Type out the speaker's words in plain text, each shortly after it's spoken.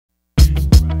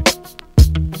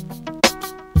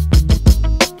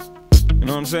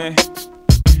I'm saying?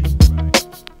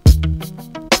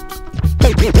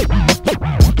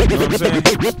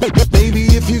 Baby,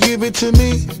 if you give it to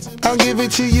me, I'll give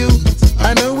it to you.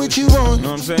 I know what you want,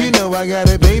 you know I got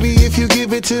it. Baby, if you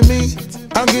give it to me,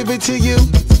 I'll give it to you.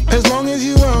 As long as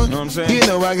you want, you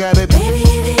know I got it. Baby,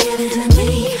 if you give it to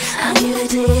me, I'll give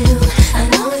it to you. I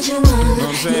know what you want,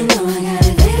 you know I got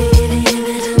it. Baby, if you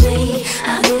give it to me,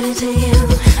 I'll give it to you.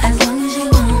 As long as you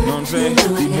want, you know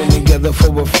I got it. Together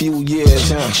for a few years,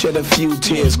 shed a few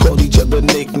tears, called each other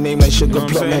nickname like Sugar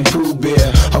Plum and Pooh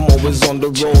Bear. I'm always on the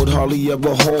road, hardly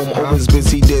ever home. Always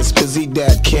busy this, busy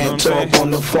that, can't talk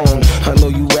on the phone. I know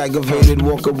you aggravated,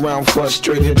 walk around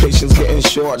frustrated. Patience getting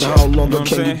short, how longer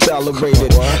can you tolerate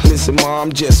it? Listen, ma,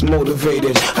 I'm just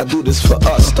motivated. I do this for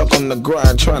us, stuck on the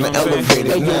grind, trying to elevate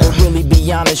it. Hey, yo, to really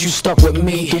be honest, you stuck with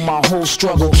me through my whole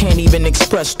struggle. Can't even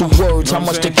express through words how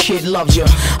much the kid loves you.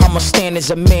 I'ma stand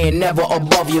as a man, never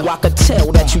above you. I could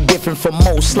tell that you different from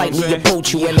most, slightly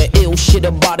approach you. And the ill shit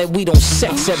about it, we don't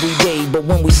sex every day, but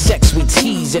when we sex, we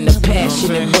tease in a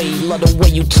passionate way. Love the way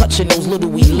you touching those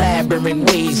little elaborate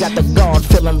ways. Got the guard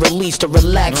feeling released to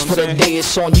relax for the day.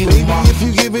 It's on you, baby, ma. if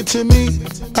you give it to me,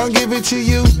 I'll give it to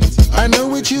you. I know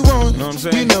what you want,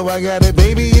 you know I got it.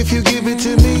 Baby, if you give it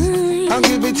to me, I'll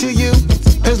give it to you.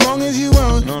 As long as you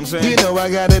want, you know I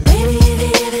got it. Baby, if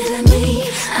you give it to me,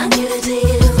 I'll give it to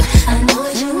you. I know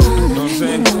what you want,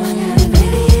 you know I got it.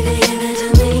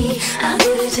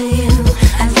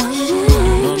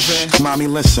 Mommy,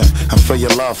 listen, I feel your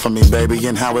love for me, baby,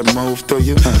 and how it moved through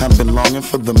you. I've been longing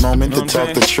for the moment to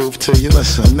talk the truth to you.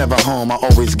 Listen, never home, I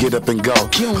always get up and go,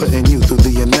 putting you through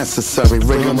the unnecessary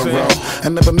rigmarole. I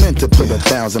never meant to put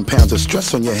 1,000 pounds of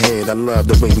stress on your head. I love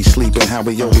the way we sleep and how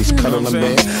we always cuddle in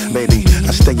bed. Baby,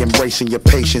 I stay embracing your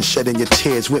patience, shedding your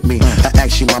tears with me. I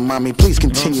ask you, my mommy, please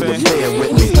continue to bear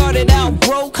with me. We started out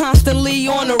broke, constantly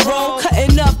on the road,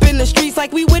 cutting up in the streets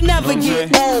like we would never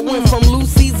get old. Went from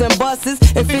Lucy's and buses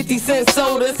and 50-cent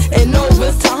sodas and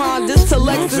Novas to Hondas to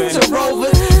Lexus to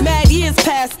Rovers. Mad years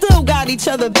past, still got each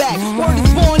other back. Word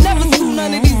is born, never screw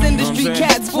none of these industry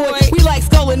cats, boy. We like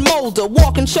Skull and Molder,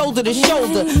 walking shoulder to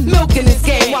shoulder, milking this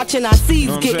game, watching our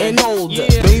seeds getting older.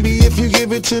 Baby, if you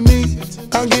give it to me,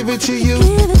 I'll give it to you.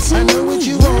 I know what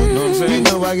you want, you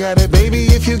know I got it. Baby,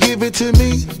 if you give it to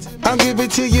me, I'll give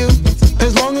it to you.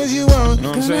 As long as you want,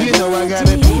 you know I got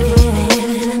it.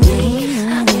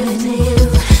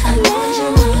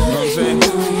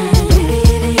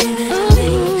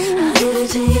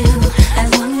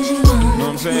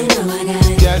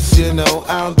 Yes, you know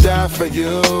I'll die for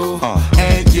you,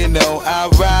 and you know I'll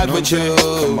ride with you.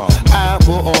 I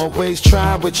will always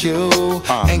try with you,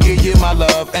 and give you my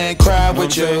love and cry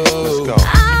with you.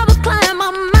 I will climb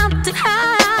a mountain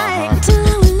high till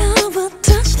our love will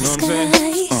touch the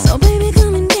sky. So baby,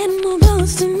 come and get more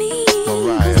close to me,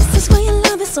 'cause this is where your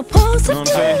love is supposed to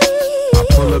be.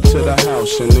 Pull up to the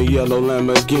house in the yellow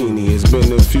Lamborghini. It's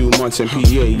been a few months in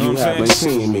PA, you haven't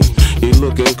seen me. You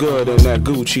looking good in that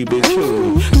Gucci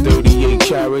bikini. 38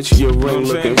 carats, your ring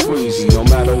looking crazy. No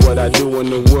matter what I do in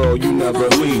the world, you never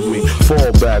leave me.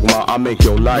 Fall back, ma, I make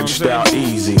your lifestyle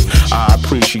easy. I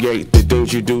appreciate the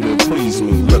things you do to please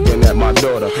me. Looking at my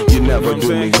daughter, you never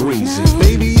do me greasy.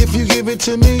 Baby, if you give it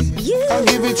to me, I'll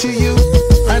give it to you.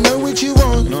 I know what you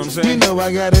want, you know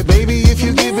I got it. Baby, if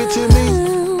you give it to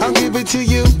me, I'll give it to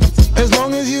you. As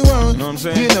long as you want,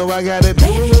 you know I got it.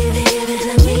 Baby, if you give it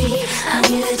to me, I'll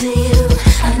give it to you.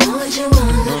 I know what you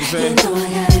want, you know I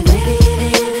got it.